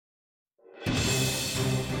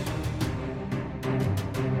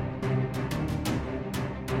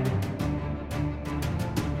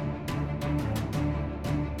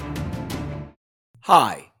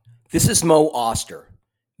Hi, this is Mo Oster,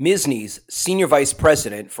 MSSNY's Senior Vice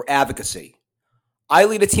President for Advocacy. I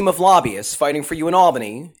lead a team of lobbyists fighting for you in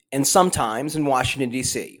Albany and sometimes in Washington,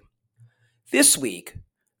 D.C. This week,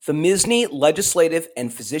 the MSSNY Legislative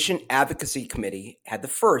and Physician Advocacy Committee had the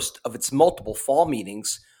first of its multiple fall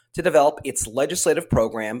meetings to develop its legislative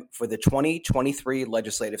program for the 2023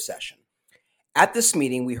 legislative session. At this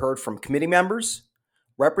meeting, we heard from committee members,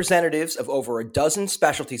 representatives of over a dozen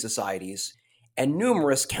specialty societies, and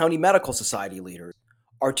numerous county medical society leaders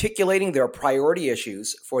articulating their priority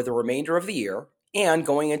issues for the remainder of the year and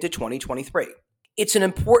going into 2023. It's an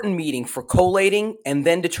important meeting for collating and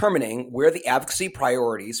then determining where the advocacy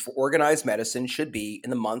priorities for organized medicine should be in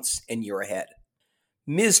the months and year ahead.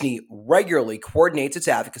 MSSNY regularly coordinates its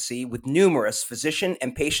advocacy with numerous physician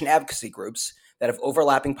and patient advocacy groups that have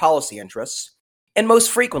overlapping policy interests, and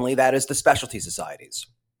most frequently that is the specialty societies.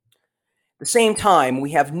 At the same time,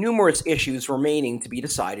 we have numerous issues remaining to be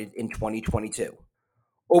decided in 2022.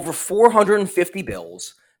 Over 450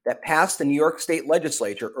 bills that passed the New York State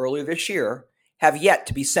Legislature earlier this year have yet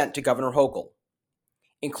to be sent to Governor Hochul.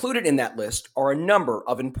 Included in that list are a number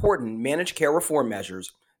of important managed care reform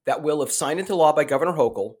measures that will, if signed into law by Governor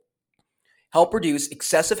Hochul, help reduce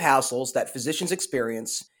excessive hassles that physicians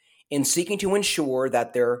experience in seeking to ensure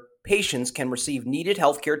that their patients can receive needed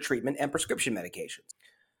healthcare treatment and prescription medications.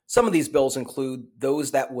 Some of these bills include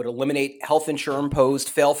those that would eliminate health insurer-imposed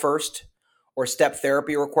fail-first or step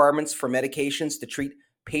therapy requirements for medications to treat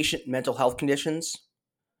patient mental health conditions,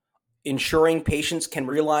 ensuring patients can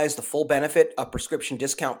realize the full benefit of prescription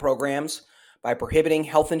discount programs by prohibiting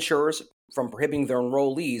health insurers from prohibiting their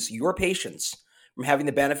enrollees, your patients, from having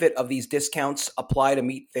the benefit of these discounts apply to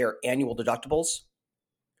meet their annual deductibles,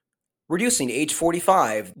 reducing age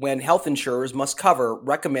 45 when health insurers must cover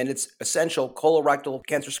recommended essential colorectal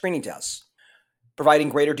cancer screening tests, providing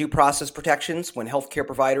greater due process protections when healthcare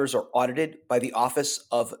providers are audited by the Office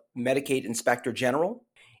of Medicaid Inspector General,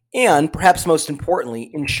 and perhaps most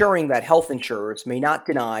importantly, ensuring that health insurers may not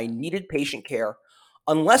deny needed patient care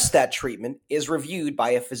unless that treatment is reviewed by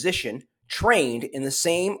a physician trained in the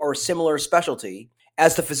same or similar specialty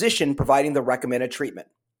as the physician providing the recommended treatment.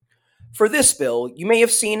 For this bill, you may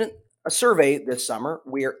have seen a survey this summer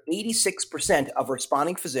where 86% of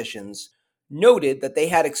responding physicians noted that they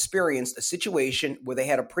had experienced a situation where they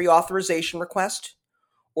had a pre-authorization request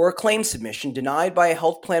or a claim submission denied by a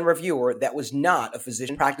health plan reviewer that was not a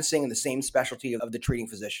physician practicing in the same specialty of the treating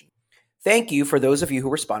physician. Thank you for those of you who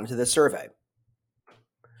responded to this survey.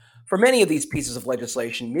 For many of these pieces of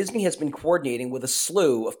legislation, MSSNY has been coordinating with a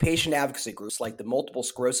slew of patient advocacy groups like the Multiple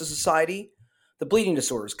Sclerosis Society, the Bleeding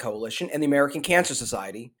Disorders Coalition, and the American Cancer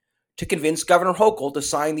Society to convince Governor Hochul to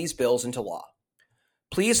sign these bills into law.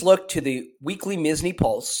 Please look to the weekly MSSNY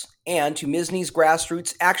Pulse and to MSSNY's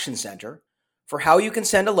Grassroots Action Center for how you can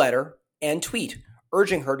send a letter and tweet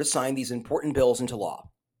urging her to sign these important bills into law.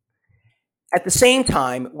 At the same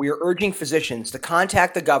time, we are urging physicians to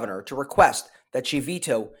contact the governor to request that she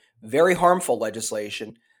veto very harmful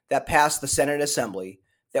legislation that passed the Senate and Assembly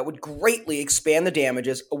that would greatly expand the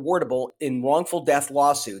damages awardable in wrongful death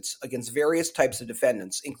lawsuits against various types of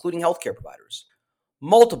defendants, including healthcare providers.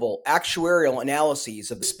 Multiple actuarial analyses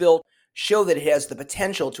of this bill show that it has the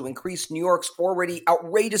potential to increase New York's already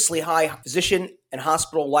outrageously high physician and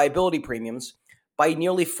hospital liability premiums by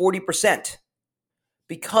nearly 40%.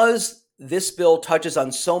 Because this bill touches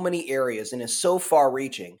on so many areas and is so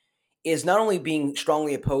far-reaching, it is not only being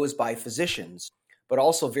strongly opposed by physicians, but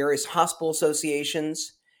also various hospital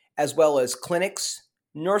associations, as well as clinics,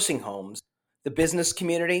 nursing homes, the business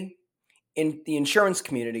community, in the insurance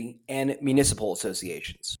community, and municipal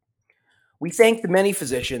associations. We thank the many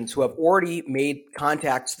physicians who have already made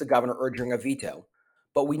contacts to the governor urging a veto,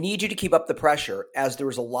 but we need you to keep up the pressure as there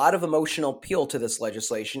is a lot of emotional appeal to this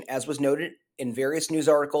legislation, as was noted in various news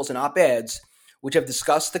articles and op-eds, which have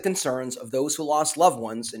discussed the concerns of those who lost loved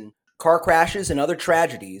ones in car crashes and other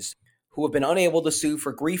tragedies who have been unable to sue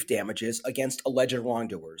for grief damages against alleged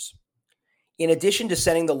wrongdoers. In addition to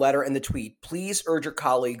sending the letter and the tweet, please urge your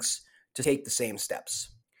colleagues to take the same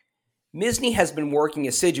steps. MSSNY has been working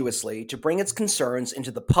assiduously to bring its concerns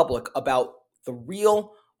into the public about the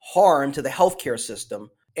real harm to the healthcare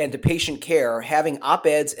system and to patient care, having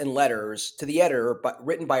op-eds and letters to the editor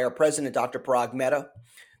written by our president, Dr. Parag Mehta,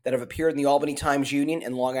 that have appeared in the Albany Times-Union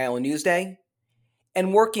and Long Island Newsday,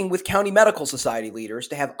 and working with county medical society leaders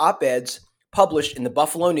to have op-eds published in the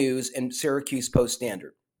Buffalo News and Syracuse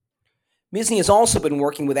Post-Standard. MSSNY has also been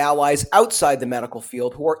working with allies outside the medical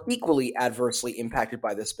field who are equally adversely impacted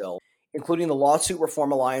by this bill, including the Lawsuit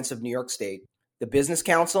Reform Alliance of New York State, the Business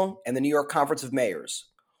Council, and the New York Conference of Mayors.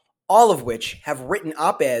 all of which have written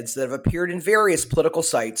op-eds that have appeared in various political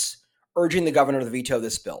sites urging the governor to veto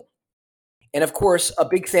this bill. And of course, a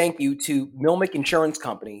big thank you to Milmick Insurance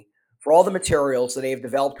Company for all the materials that they have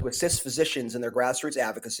developed to assist physicians in their grassroots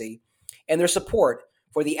advocacy and their support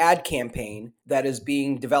for the ad campaign that is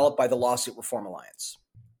being developed by the Lawsuit Reform Alliance.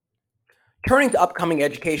 Turning to upcoming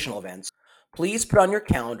educational events, please put on your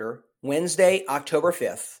calendar Wednesday, October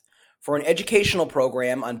 5th for an educational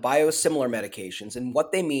program on biosimilar medications and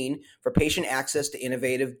what they mean for patient access to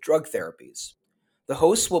innovative drug therapies. The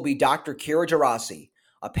host will be Dr. Kira Gerasi,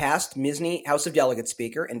 a past MSSNY House of Delegates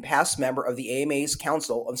speaker and past member of the AMA's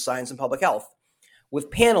Council of Science and Public Health, with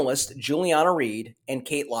panelists Juliana Reed and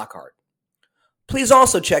Kate Lockhart. Please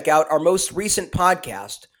also check out our most recent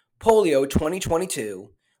podcast, Polio 2022,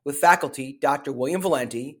 with faculty Dr. William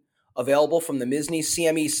Valenti, available from the MSSNY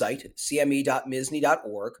CME site,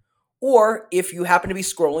 cme.mssny.org, or if you happen to be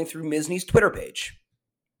scrolling through MSSNY's Twitter page.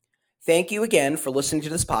 Thank you again for listening to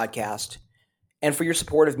this podcast and for your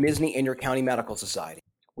support of MSSNY and your county medical society.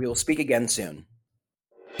 We will speak again soon.